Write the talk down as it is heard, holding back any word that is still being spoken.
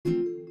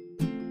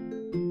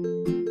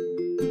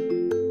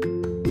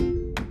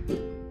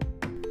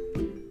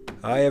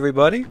Hi,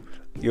 everybody.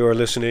 You're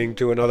listening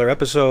to another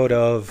episode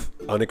of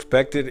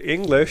Unexpected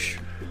English,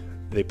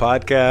 the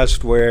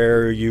podcast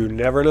where you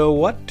never know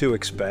what to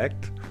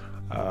expect,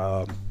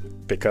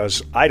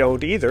 because I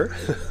don't either.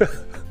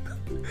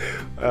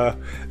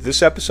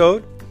 This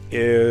episode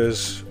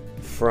is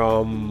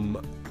from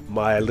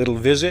my little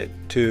visit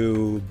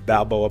to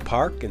Balboa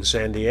Park in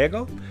San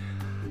Diego,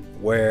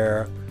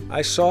 where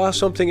I saw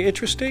something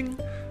interesting,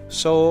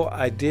 so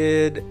I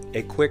did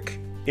a quick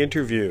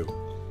interview.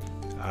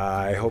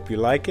 I hope you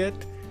like it,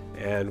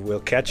 and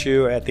we'll catch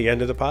you at the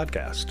end of the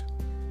podcast.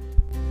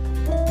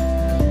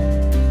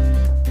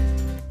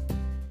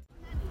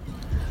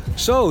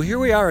 So here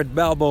we are at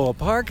Balboa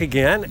Park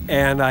again,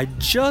 and I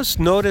just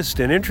noticed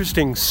an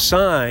interesting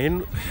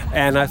sign,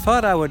 and I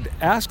thought I would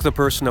ask the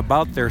person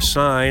about their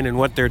sign and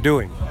what they're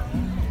doing.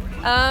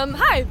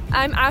 Hi,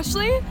 I'm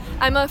Ashley.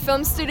 I'm a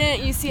film student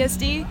at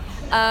UCSD,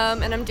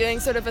 and I'm doing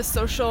sort of a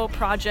social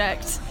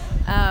project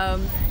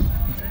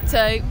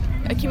to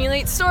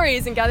accumulate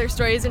stories and gather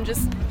stories and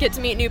just get to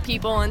meet new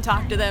people and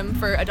talk to them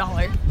for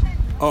 $1.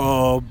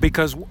 Oh,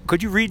 because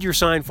could you read your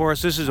sign for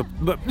us? This is a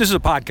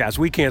podcast.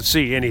 We can't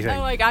see anything.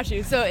 Oh, I got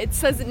you. So it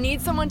says, need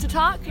someone to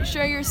talk,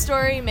 share your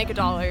story, make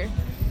 $1.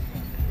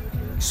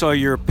 So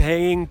you're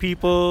paying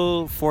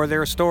people for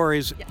their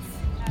stories? Yes.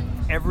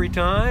 Every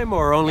time,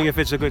 or only if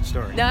it's a good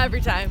story? No,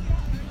 every time.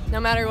 No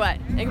matter what.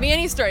 It can be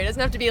any story. It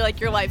doesn't have to be like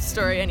your life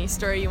story, any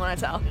story you want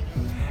to tell.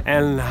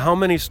 And how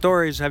many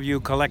stories have you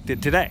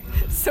collected today?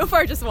 So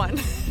far, just one.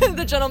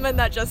 The gentleman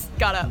that just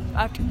got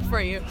up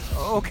before you.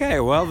 Okay,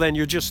 well, then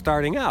you're just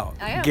starting out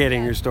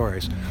getting your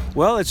stories.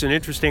 Well, it's an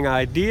interesting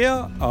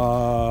idea.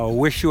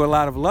 Wish you a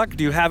lot of luck.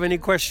 Do you have any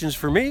questions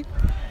for me?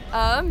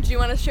 Do you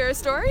want to share a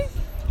story?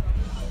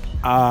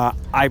 I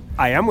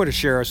am going to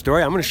share a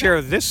story. I'm going to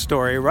share this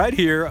story right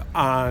here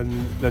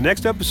on the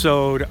next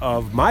episode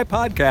of my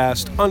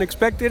podcast,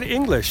 Unexpected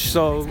English.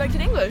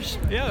 Unexpected English.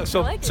 Yeah,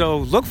 so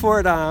look for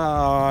it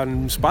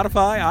on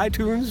Spotify,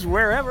 iTunes,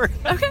 wherever.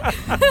 Okay,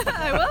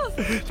 I will.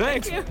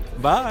 Thanks. Thank you.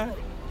 Bye.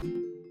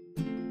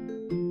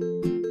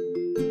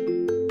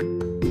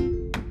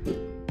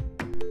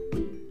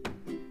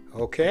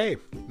 Okay,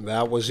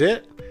 that was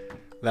it.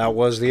 That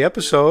was the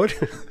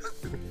episode.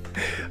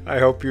 I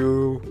hope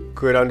you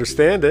could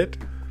understand it.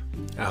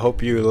 I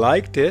hope you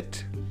liked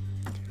it.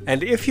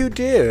 And if you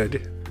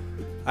did,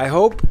 I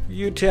hope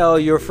you tell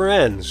your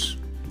friends.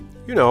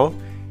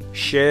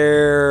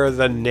 Share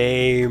the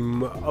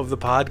name of the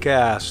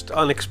podcast,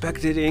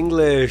 Unexpected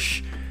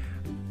English,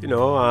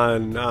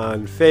 on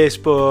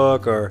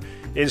Facebook or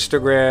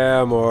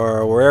Instagram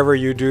or wherever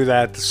you do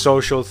that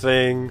social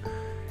thing.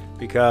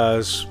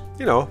 Because,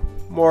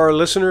 more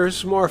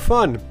listeners, more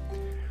fun.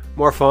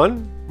 More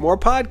fun, more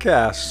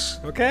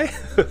podcasts, okay?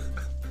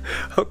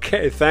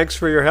 Okay, thanks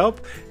for your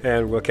help,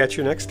 and we'll catch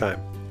you next time.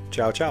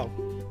 Ciao, ciao.